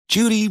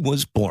Judy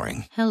was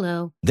boring.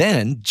 Hello.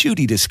 Then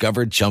Judy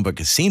discovered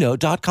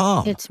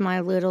ChumbaCasino.com. It's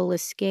my little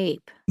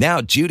escape. Now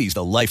Judy's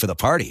the life of the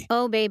party.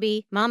 Oh,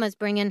 baby, mama's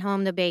bringing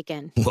home the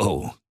bacon.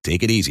 Whoa,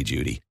 take it easy,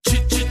 Judy.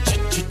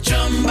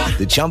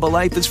 The Chumba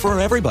life is for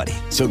everybody.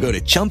 So go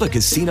to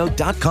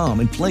ChumbaCasino.com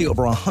and play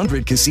over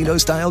 100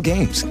 casino-style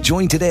games.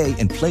 Join today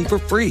and play for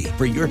free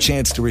for your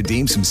chance to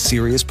redeem some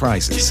serious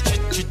prizes.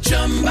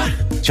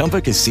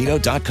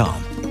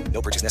 ChumbaCasino.com.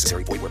 No purchase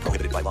necessary. Void where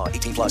prohibited by law.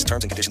 18 plus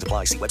terms and conditions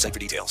apply. See website for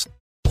details.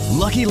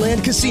 Lucky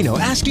Land Casino,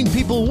 asking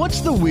people, what's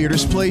the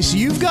weirdest place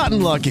you've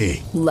gotten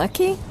lucky?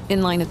 Lucky?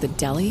 In line at the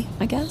deli,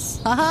 I guess?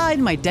 Aha,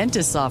 in my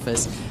dentist's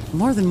office.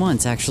 More than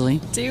once,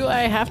 actually. Do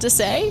I have to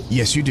say?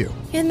 Yes, you do.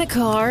 In the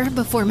car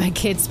before my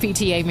kids'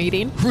 PTA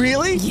meeting.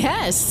 Really?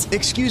 Yes.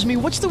 Excuse me,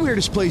 what's the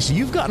weirdest place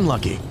you've gotten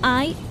lucky?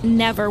 I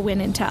never win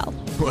and tell.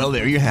 Well,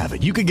 there you have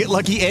it. You can get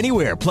lucky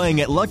anywhere,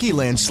 playing at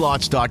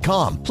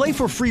LuckyLandSlots.com. Play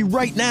for free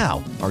right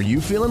now. Are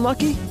you feeling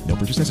lucky? No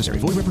purchase necessary.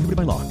 Void where prohibited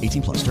by law.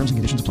 18 plus. Terms and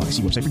conditions apply.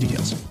 See website for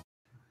details.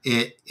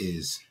 It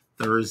is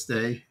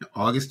Thursday,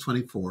 August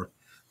 24th,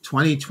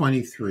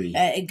 2023.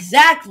 At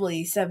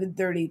exactly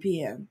 7:30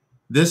 p.m.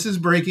 This is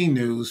breaking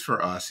news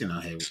for us.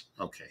 Hey,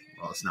 okay,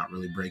 well, it's not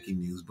really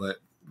breaking news, but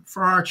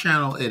for our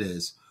channel, it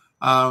is.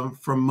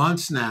 For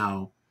months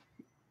now,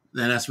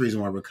 and that's the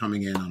reason why we're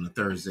coming in on a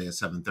Thursday at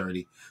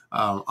 7:30,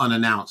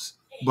 unannounced.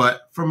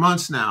 But for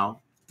months now,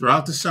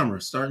 throughout the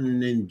summer,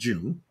 starting in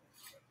June,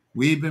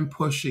 we've been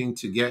pushing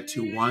to get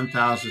to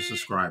 1,000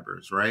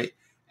 subscribers, right?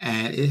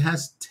 And it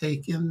has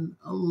taken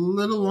a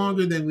little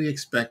longer than we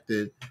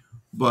expected,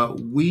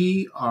 but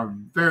we are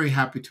very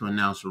happy to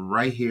announce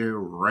right here,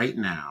 right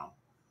now,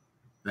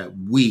 that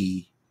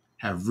we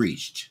have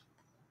reached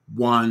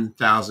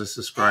 1,000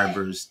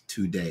 subscribers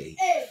today.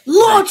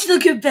 Launch the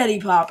confetti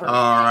popper. All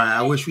right.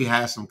 I wish we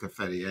had some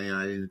confetti.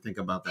 I didn't think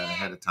about that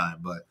ahead of time,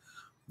 but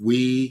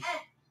we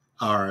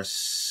are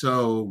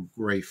so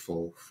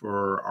grateful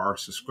for our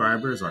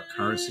subscribers, our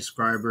current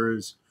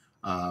subscribers,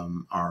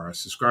 our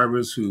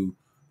subscribers who,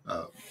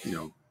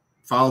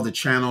 follow the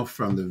channel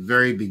from the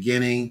very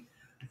beginning,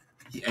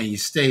 and you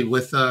stayed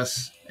with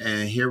us.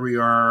 And here we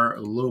are,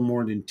 a little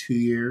more than 2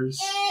 years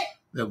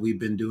that we've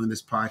been doing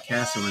this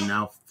podcast, and we're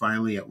now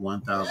finally at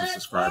 1,000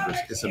 subscribers.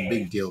 It's a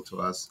big deal to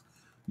us.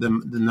 The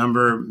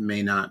number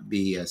may not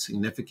be as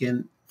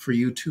significant for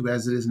YouTube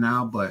as it is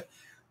now, but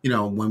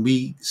when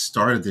we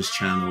started this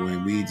channel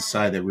and we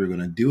decided that we were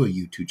going to do a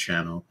YouTube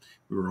channel,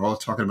 we were all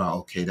talking about,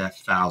 okay, that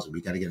 1,000,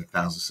 we got to get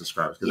 1,000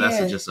 subscribers, because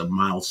that's just a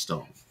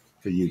milestone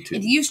for YouTube.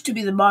 It used to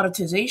be the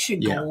monetization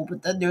goal,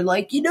 but then they're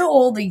like,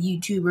 all the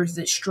YouTubers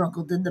that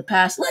struggled in the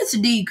past, let's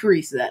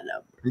decrease that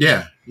number.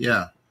 Yeah.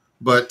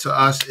 But to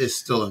us, it's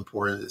still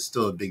important. It's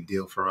still a big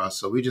deal for us.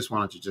 So we just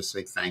wanted to just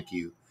say thank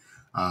you.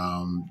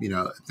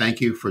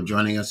 Thank you for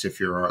joining us. If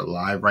you're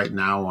live right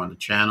now on the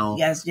channel,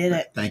 you guys did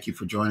it. Thank you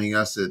for joining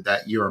us.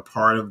 That you're a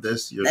part of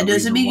this. That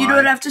doesn't mean you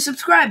don't have to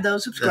subscribe, though.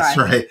 Subscribe. That's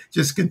right.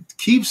 Just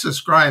keep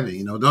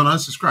subscribing. Don't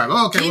unsubscribe.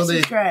 Oh, okay. Keep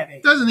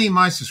subscribing. Doesn't need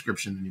my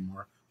subscription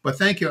anymore. But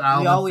thank you,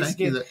 Alan. We always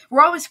do.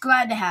 We're always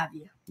glad to have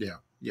you. Yeah.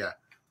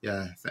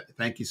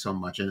 Thank you so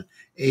much. And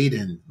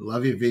Aiden,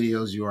 love your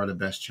videos. You are the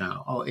best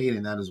channel. Oh,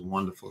 Aiden, that is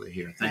wonderful to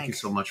hear. Thank you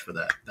so much for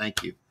that.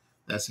 Thank you.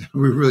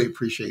 We really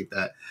appreciate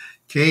that.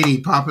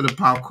 Katie, popping the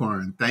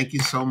popcorn. Thank you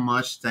so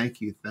much.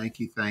 Thank you.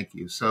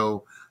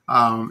 So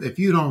if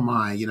you don't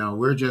mind,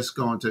 we're just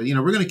going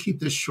to, we're going to keep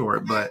this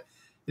short, but,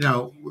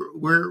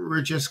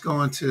 we're just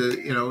going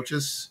to,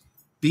 just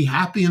be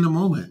happy in the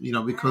moment,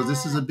 because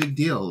this is a big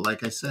deal.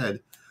 Like I said,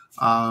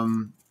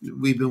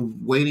 we've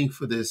been waiting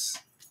for this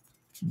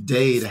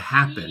day to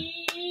happen.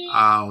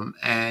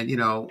 And,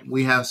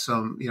 we have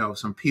some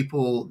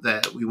people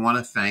that we want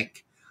to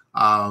thank.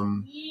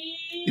 Honestly,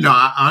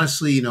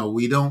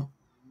 we don't,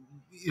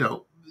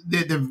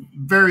 they're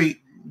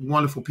very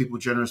wonderful people,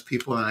 generous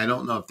people. And I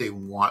don't know if they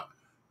want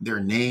their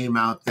name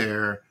out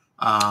there.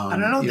 I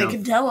don't know. They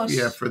can tell us.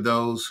 Yeah. For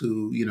those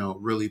who,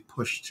 really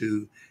push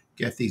to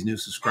get these new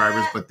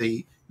subscribers, but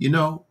they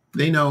know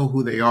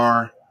who they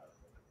are.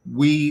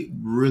 We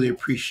really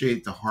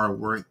appreciate the hard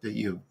work that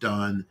you've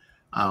done,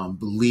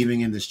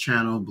 believing in this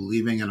channel,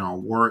 believing in our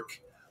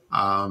work.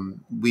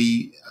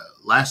 We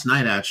last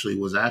night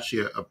was a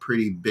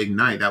pretty big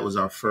night. That was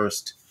our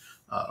first,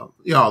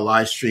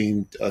 live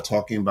stream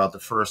talking about the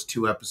first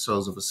 2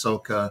 episodes of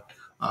Ahsoka.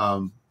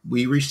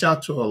 We reached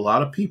out to a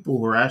lot of people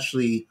who are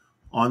actually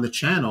on the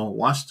channel,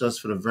 watched us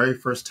for the very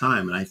first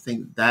time, and I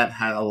think that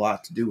had a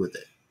lot to do with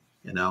it.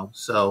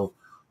 So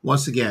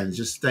once again,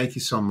 just thank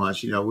you so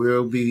much.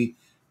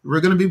 We're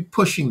going to be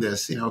pushing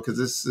this, because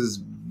this is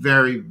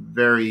very,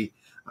 very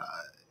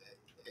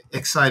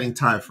exciting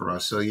time for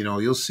us. So,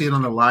 you'll see it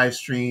on the live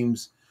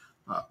streams.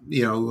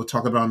 We'll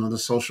talk about it on the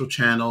social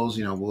channels.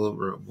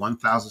 We're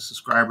 1,000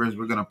 subscribers.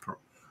 We're going to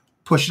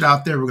push it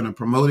out there. We're going to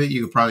promote it.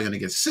 You're probably going to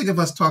get sick of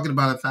us talking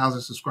about 1,000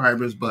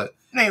 subscribers, but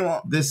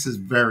this is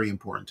very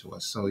important to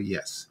us. So,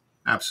 yes,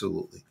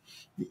 absolutely.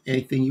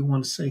 Anything you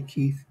want to say,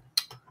 Keith?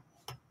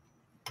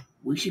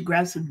 We should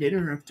grab some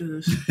dinner after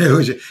this.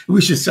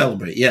 we should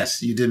celebrate.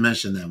 Yes, you did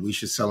mention that. We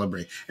should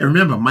celebrate. And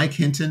remember, Mike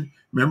Hinton,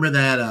 remember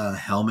that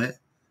helmet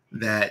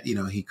that,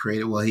 he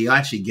created? Well, he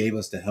actually gave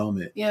us the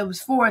helmet. Yeah, it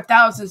was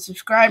 4,000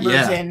 subscribers,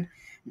 and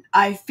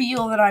I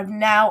feel that I've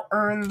now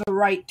earned the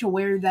right to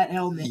wear that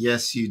helmet.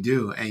 Yes, you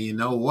do. And you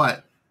know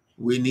what?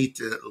 We need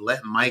to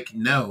let Mike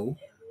know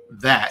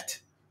that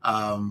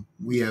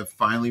we have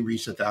finally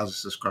reached 1,000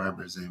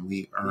 subscribers, and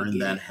we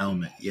earned that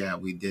helmet. Yeah,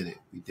 we did it.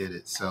 We did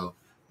it. So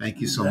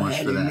thank you so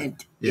much for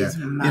that. Is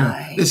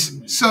mine.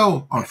 It's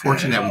so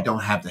unfortunate that we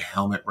don't have the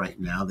helmet right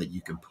now that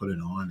you can put it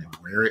on and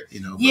wear it.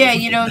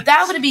 Yeah,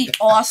 that would be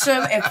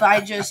awesome if I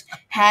just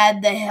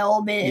had the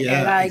helmet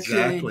and I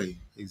could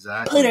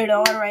put it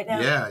on right now.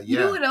 Yeah. You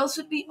know what else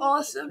would be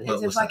awesome?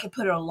 Is if I could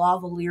put a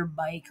lavalier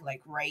mic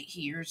like right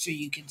here so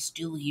you can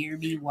still hear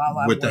me while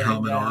I'm with the wearing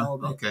helmet the on.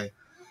 helmet. Okay.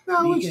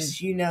 No,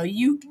 because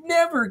you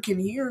never can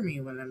hear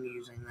me when I'm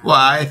using that. Well,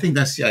 I think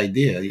that's the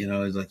idea.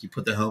 Is like you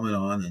put the helmet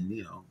on,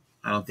 and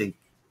I don't think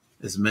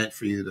it's meant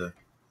for you to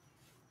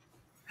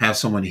have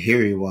someone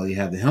hear you while you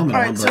have the helmet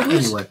on. But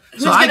anyway,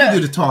 so I can do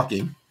the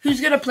talking.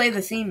 Who's gonna play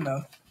the theme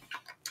though?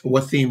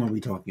 What theme are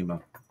we talking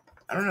about?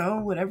 I don't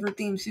know. Whatever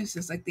theme suits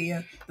us, like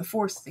the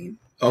Force theme.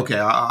 Okay,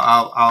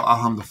 I'll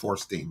hum the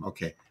Force theme.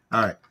 Okay,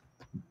 all right.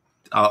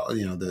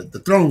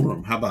 The throne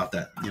room. How about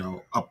that?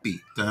 Upbeat.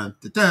 Dun,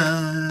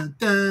 dun,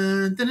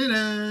 dun, dun, dun,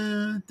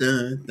 dun,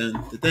 dun,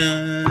 dun,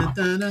 dun,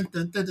 dun,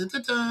 dun, dun,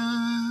 dun,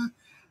 dun.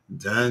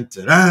 Dun,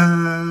 dun,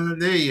 dun.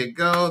 There you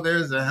go.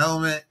 There's a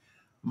helmet.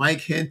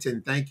 Mike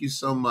Hinton, thank you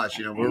so much.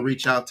 We'll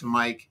reach out to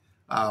Mike,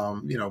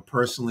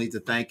 personally to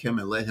thank him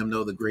and let him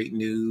know the great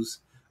news.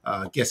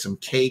 Get some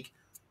cake.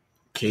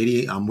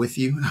 Katie, I'm with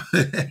you.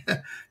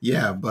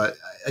 Yeah, but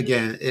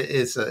again,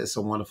 it's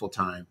a wonderful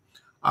time.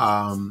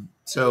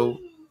 So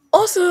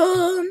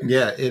awesome.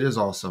 Yeah, it is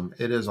awesome.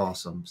 It is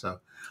awesome. So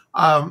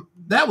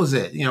that was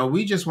it.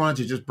 We just wanted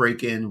to just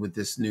break in with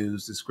this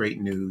news, this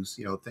great news.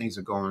 Things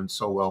are going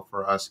so well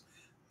for us.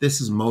 This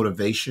is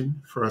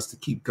motivation for us to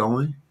keep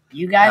going.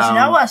 You guys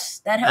know us.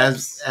 That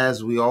helps.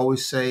 As we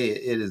always say,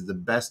 it is the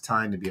best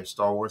time to be a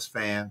Star Wars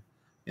fan.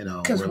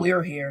 Because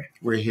we're here.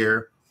 We're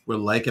here. We're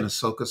liking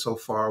Ahsoka so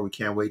far. We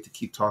can't wait to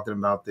keep talking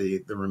about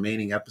the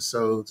remaining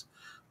episodes.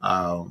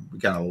 We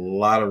got a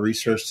lot of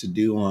research to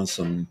do on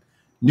some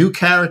new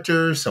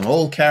characters, some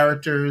old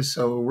characters.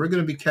 So we're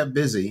going to be kept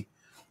busy.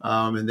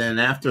 And then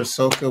after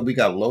Ahsoka, we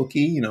got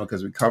Loki,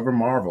 because we cover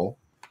Marvel.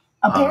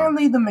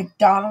 Apparently the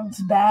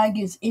McDonald's bag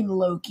is in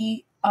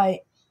Loki.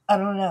 I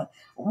don't know.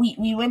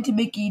 We went to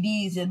Mickey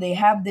D's and they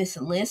have this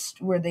list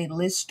where they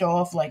list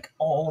off like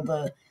all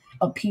the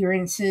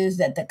appearances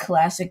that the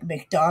classic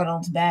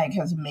McDonald's bag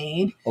has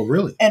made. Oh,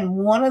 really? And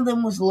one of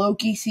them was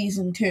Loki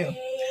season 2.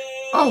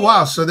 Oh,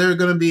 wow. So there's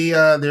going to be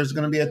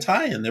a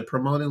tie-in. They're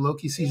promoting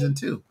Loki season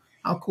 2.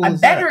 How cool is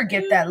that? I better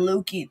get that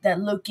Loki,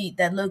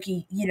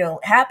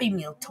 Happy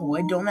Meal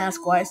toy. Don't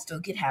ask why I still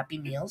get Happy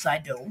Meals. I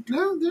don't.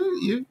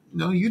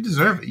 No, you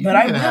deserve it. But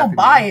I will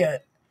buy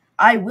it.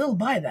 I will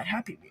buy that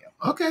Happy Meal.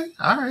 Okay.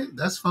 All right.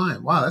 That's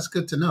fine. Wow. That's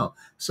good to know.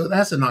 So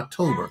that's in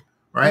October,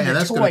 right? And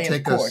that's going to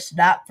take us. Of course,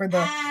 not for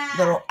the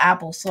little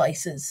apple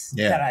slices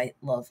that I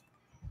love.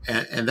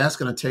 And that's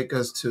going to take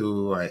us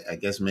to, I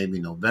guess,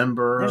 maybe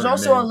November. There's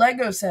also a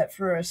Lego set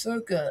for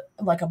Ahsoka.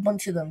 Like a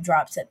bunch of them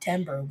drop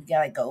September. We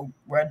got to go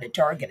run to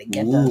Target and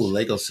get those. Ooh,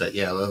 Lego set.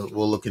 Yeah,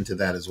 we'll look into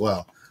that as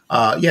well.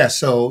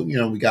 So,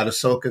 we got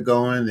Ahsoka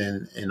going.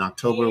 And in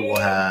October, we'll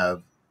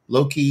have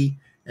Loki.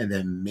 And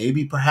then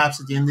maybe perhaps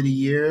at the end of the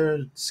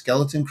year,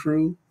 Skeleton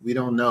Crew. We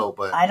don't know,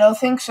 but I don't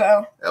think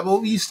so.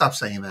 Well, you stop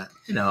saying that.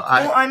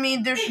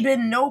 There's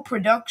been no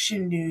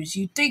production news.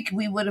 You'd think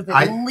we would have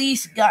at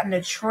least gotten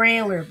a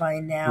trailer by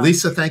now.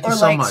 Lisa, thank you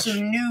so much. Or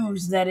some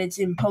news that it's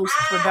in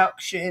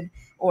post-production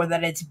or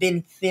that it's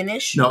been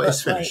finished. No,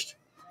 it's finished.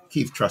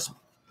 Keith, trust me.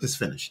 It's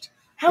finished.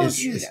 How would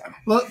you know?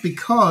 Well,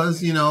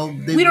 because, we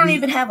don't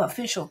even have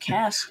official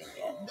casting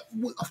yet.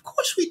 Of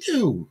course we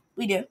do.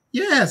 We do.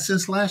 Yeah,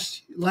 since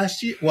last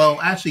year. Well,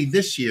 actually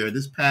this year,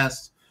 this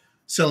past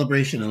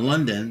celebration in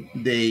London,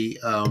 they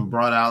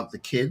brought out the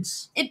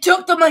kids. It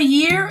took them a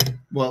year?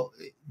 Well,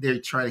 they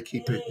try to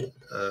keep it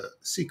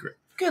secret.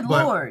 Good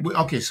Lord.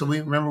 So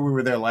we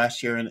were there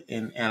last year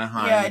in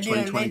Anaheim in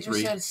 2023.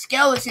 They just said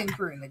Skeleton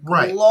Crew and they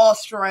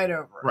glossed right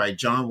over it. Right.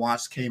 John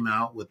Watts came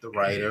out with the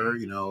writer,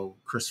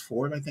 Chris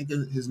Ford, I think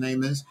his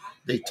name is.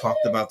 They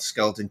talked about the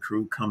Skeleton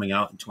Crew coming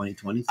out in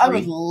 2023. I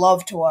would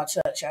love to watch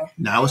that show.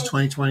 Now it's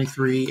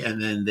 2023, and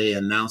then they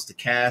announced the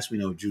cast. We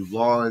know Jude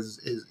Law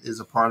is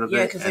a part of it.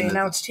 Yeah, because they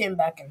announced him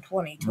back in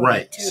 2022.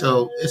 Right.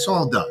 So it's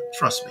all done.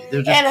 Trust me.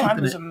 They're just Anaheim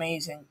was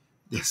amazing.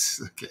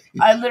 Yes, okay.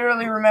 I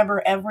literally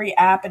remember every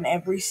app and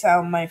every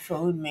sound my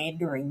phone made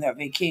during that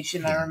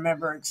vacation. I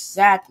remember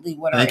exactly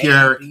what our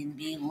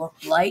Airbnb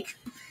looked like.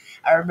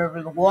 I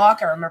remember the walk.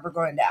 I remember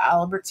going to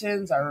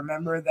Albertsons. I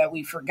remember that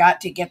we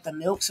forgot to get the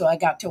milk, so I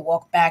got to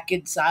walk back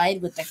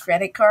inside with the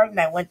credit card, and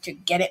I went to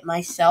get it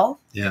myself.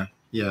 Yeah.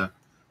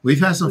 We've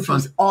had some which fun.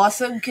 was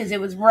awesome because it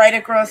was right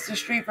across the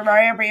street from our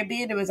Airbnb,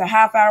 and it was a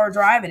half-hour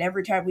drive. And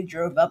every time we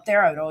drove up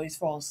there, I would always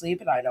fall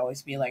asleep, and I'd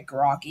always be like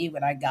groggy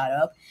when I got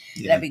up.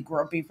 Yeah. And I'd be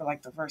grumpy for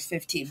like the first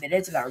 15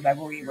 minutes. And I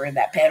remember we were in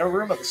that panel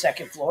room on the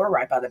second floor,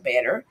 right by the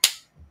banner,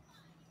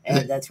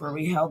 and that's where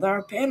we held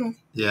our panel.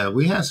 Yeah,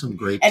 we had some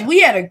great. And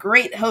we had a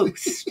great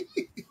host.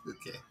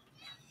 Okay.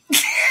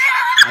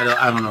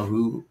 I don't know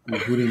who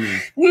do you mean?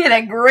 We had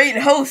a great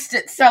host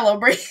at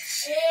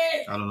Celebration.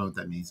 I don't know what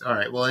that means. All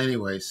right. Well,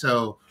 anyway,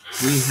 so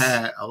we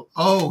had.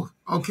 Oh,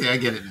 okay. I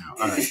get it now.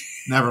 All right.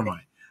 Never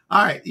mind.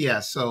 All right.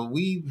 Yeah. So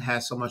we had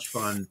so much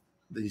fun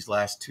these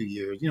last 2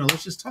 years.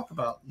 Let's just talk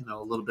about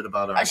a little bit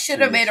about our. I should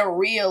have made a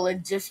reel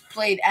and just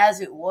played as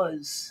it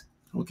was.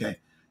 Okay.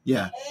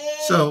 Yeah.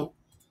 So,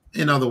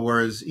 in other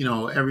words,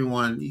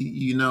 everyone,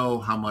 you know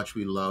how much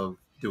we love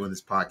doing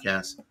this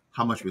podcast,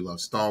 how much we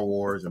love Star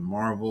Wars and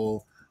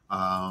Marvel.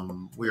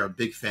 We are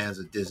big fans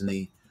of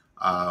Disney.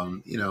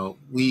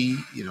 We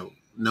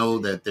know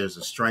that there's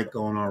a strike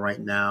going on right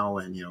now,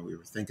 and we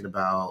were thinking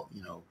about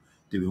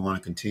do we want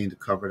to continue to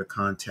cover the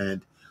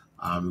content?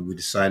 We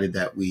decided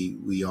that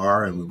we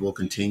are, and we will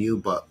continue,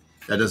 but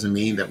that doesn't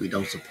mean that we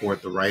don't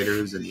support the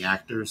writers and the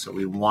actors. So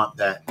we want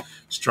that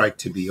strike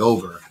to be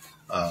over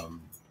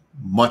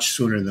much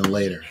sooner than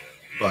later,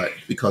 but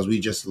because we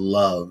just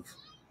love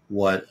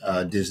what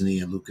Disney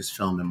and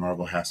Lucasfilm and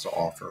Marvel has to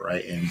offer,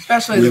 right? And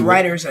especially the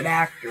writers and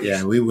actors.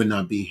 Yeah, we would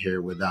not be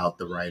here without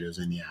the writers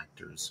and the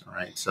actors, all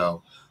right?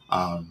 So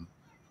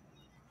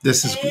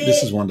this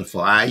is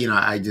wonderful.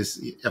 I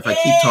just, if I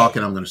keep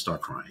talking, I'm going to start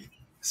crying.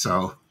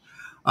 So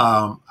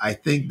I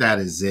think that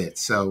is it.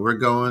 So we're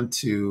going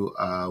to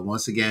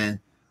once again,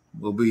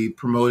 we'll be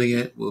promoting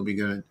it. We're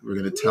going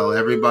to tell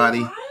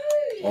everybody.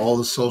 All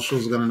the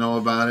socials are going to know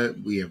about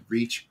it. We have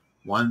reached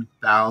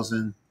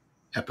 1,000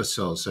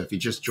 episodes. So if you're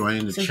just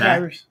joining the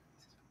chat,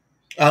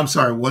 I'm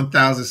sorry,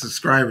 1,000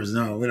 subscribers.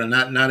 No, we're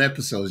not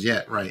episodes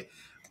yet. Right.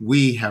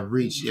 We have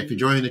reached, if you're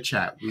joining the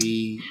chat,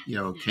 we,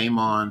 came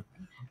on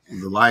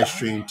the live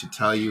stream to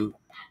tell you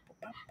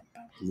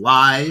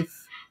live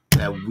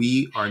that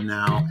we are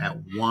now at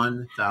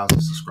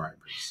 1,000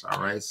 subscribers.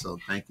 All right. So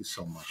thank you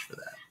so much for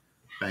that.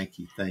 Thank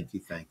you. And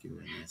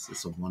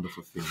it's a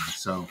wonderful feeling.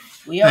 So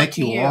thank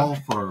you all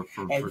for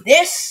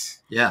this.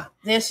 Yeah.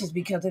 This is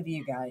because of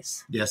you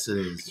guys. Yes, it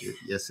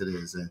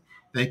is. And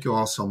thank you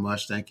all so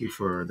much. Thank you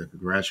for the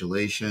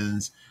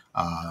congratulations.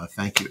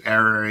 Thank you,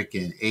 Eric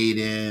and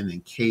Aiden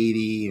and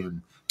Katie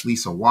and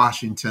Lisa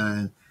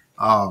Washington.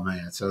 Oh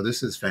man. So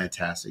this is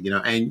fantastic.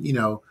 And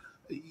all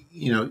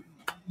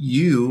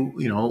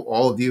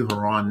of you who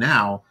are on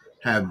now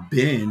have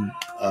been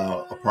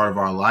a part of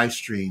our live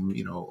stream,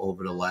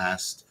 over the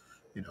last,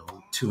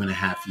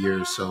 2.5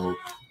 years. So,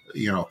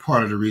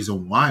 part of the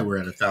reason why we're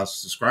at 1,000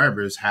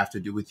 subscribers have to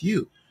do with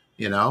you,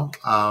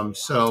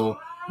 So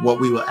what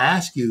we will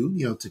ask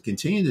you, to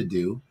continue to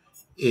do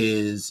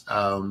is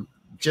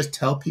just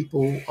tell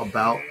people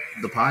about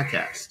the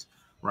podcast,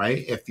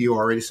 right? If you're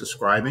already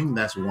subscribing,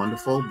 that's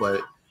wonderful,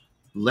 but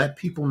let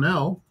people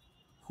know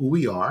who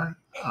we are.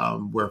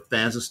 We're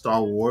fans of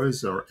Star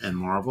Wars and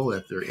Marvel.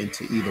 If they're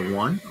into either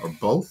one or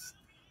both,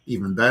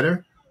 even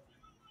better.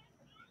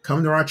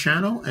 Come to our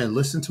channel and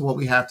listen to what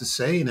we have to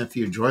say. And if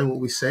you enjoy what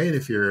we say, and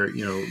if you're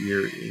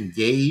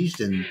engaged,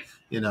 and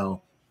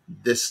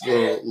this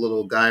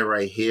little guy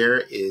right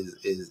here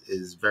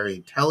is very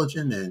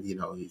intelligent, and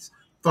he's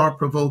thought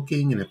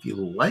provoking. And if you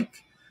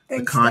like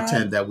the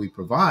content that we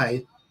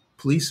provide,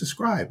 please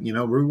subscribe. We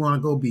want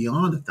to go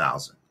beyond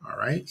 1,000. All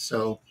right.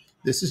 So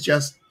this is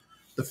just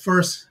the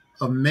first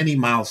of many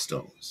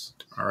milestones.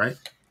 All right.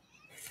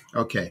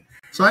 Okay.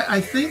 So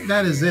I think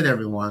that is it,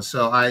 everyone.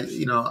 So I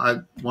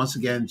once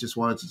again just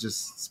wanted to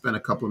just spend a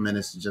couple of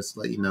minutes to just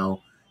let you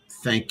know,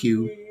 thank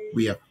you.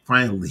 We have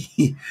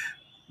finally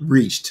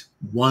reached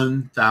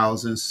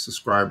 1,000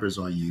 subscribers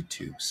on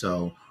YouTube.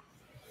 So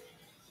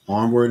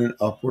onward and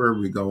upward,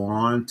 we go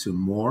on to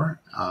more.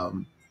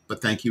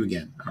 But thank you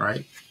again. All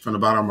right. From the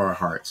bottom of our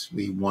hearts,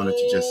 we wanted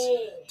to just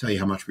tell you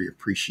how much we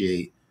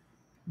appreciate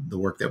the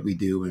work that we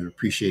do, and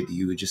appreciate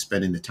you just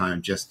spending the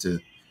time just to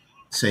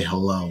say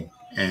hello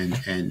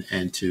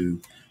and to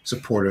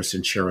support us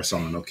and cheer us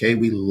on. Okay.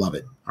 We love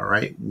it. All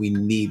right. We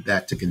need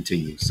that to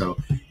continue. So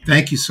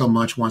thank you so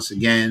much once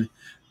again.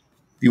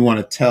 If you want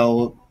to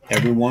tell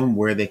everyone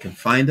where they can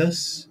find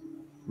us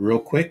real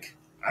quick.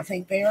 I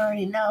think they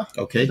already know.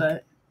 Okay.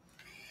 But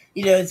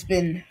it's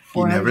been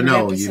 400 You never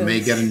know. episodes. You may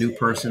get a new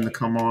person to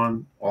come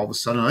on all of a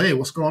sudden. Hey,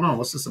 what's going on?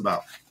 What's this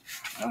about?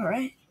 All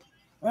right.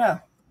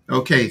 Well.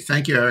 Okay.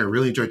 Thank you. I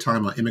really enjoyed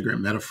talking about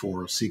immigrant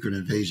metaphor of secret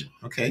invasion.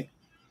 Okay.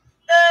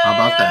 How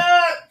about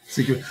that?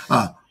 Secret.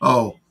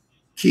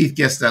 Keith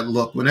gets that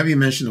look. Whenever you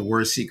mention the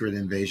word secret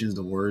invasions,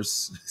 the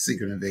words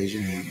secret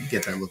invasion, you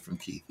get that look from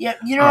Keith. Yeah,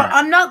 right.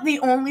 I'm not the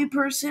only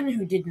person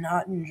who did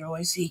not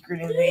enjoy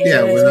Secret Invasion.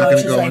 Yeah, we're not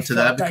going to go into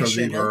that because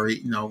we've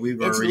already.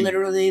 It's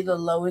literally the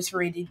lowest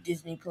rated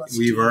Disney Plus.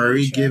 We've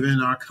already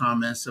given our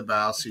comments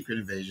about Secret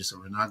Invasion, so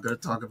we're not going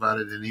to talk about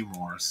it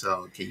anymore.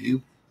 So can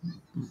you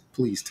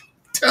please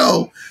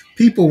tell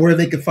people where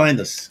they can find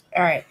us?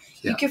 All right.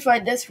 Yeah. You can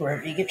find us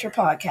wherever you get your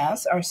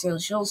podcasts, our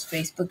socials,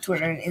 Facebook,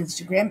 Twitter, and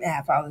Instagram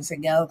at Fathers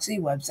and Galaxy,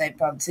 website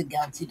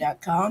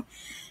fathersandgalaxy.com.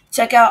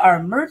 Check out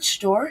our merch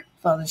store,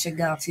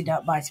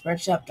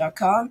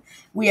 fathersandgalaxy.myspreadshop.com.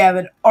 We have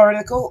an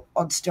article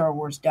on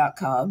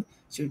StarWars.com,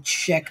 so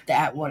check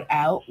that one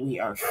out. We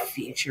are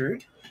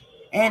featured.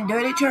 And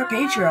donate to our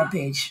Patreon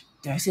page.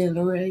 Did I say it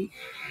already?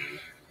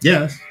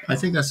 Yes, I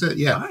think that's it.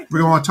 Yeah. Right.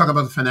 We want to talk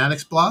about the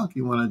Fanatics blog.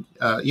 You want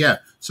to, yeah.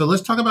 So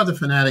let's talk about the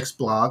Fanatics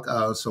blog.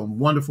 Some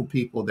wonderful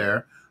people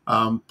there.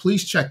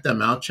 Please check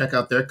them out. Check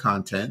out their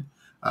content.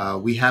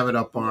 We have it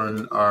up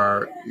on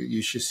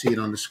you should see it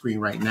on the screen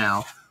right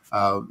now,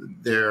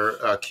 their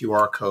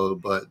QR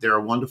code, but they're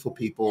wonderful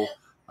people.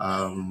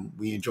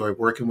 We enjoy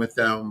working with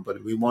them,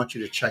 but we want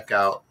you to check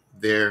out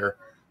their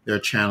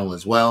channel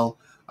as well.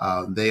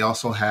 They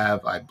also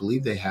have, I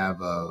believe they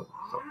have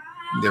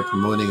they're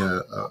promoting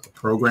a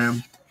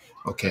program.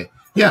 Okay.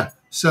 Yeah.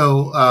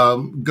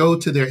 So go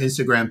to their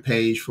Instagram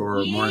page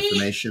for more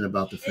information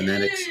about the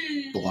Fanatics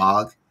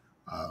blog.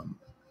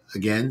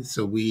 Again,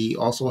 so we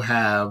also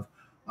have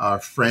our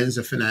Friends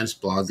of Fanatics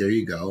blog. There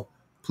you go.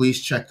 Please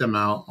check them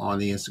out on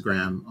the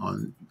Instagram,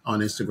 on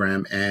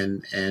Instagram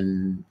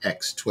and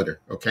X, Twitter.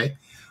 Okay.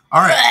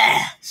 All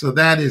right. So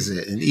that is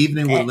it. An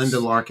evening with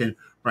Linda Larkin.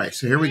 Right.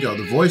 So here we go.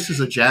 The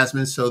Voices of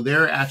Jasmine. So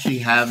they're actually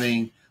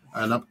having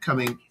an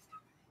upcoming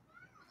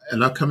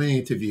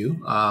interview.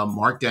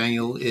 Mark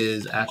Daniel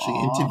is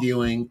actually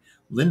interviewing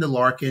Linda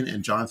Larkin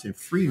and Jonathan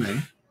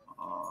Freeman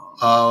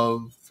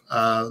of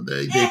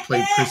they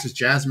played Princess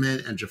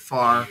Jasmine and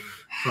Jafar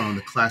from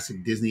the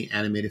classic Disney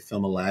animated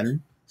film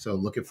Aladdin. So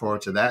looking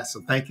forward to that.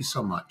 So thank you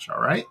so much. All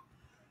right.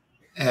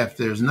 If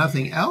there's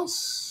nothing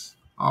else,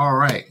 all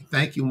right.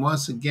 Thank you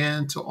once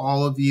again to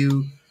all of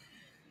you.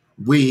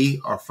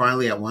 We are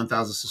finally at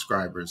 1,000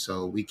 subscribers.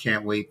 So we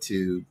can't wait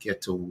to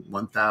get to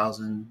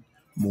 1,000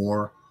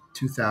 more.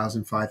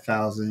 2,000,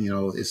 5,000,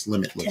 it's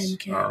limitless.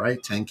 10K. All right,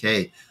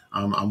 10K.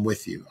 I'm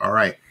with you. All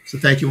right. So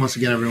thank you once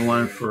again,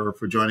 everyone, for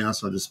joining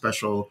us on this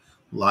special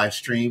live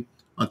stream.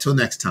 Until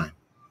next time,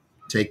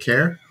 take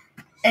care.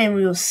 And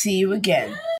we will see you again.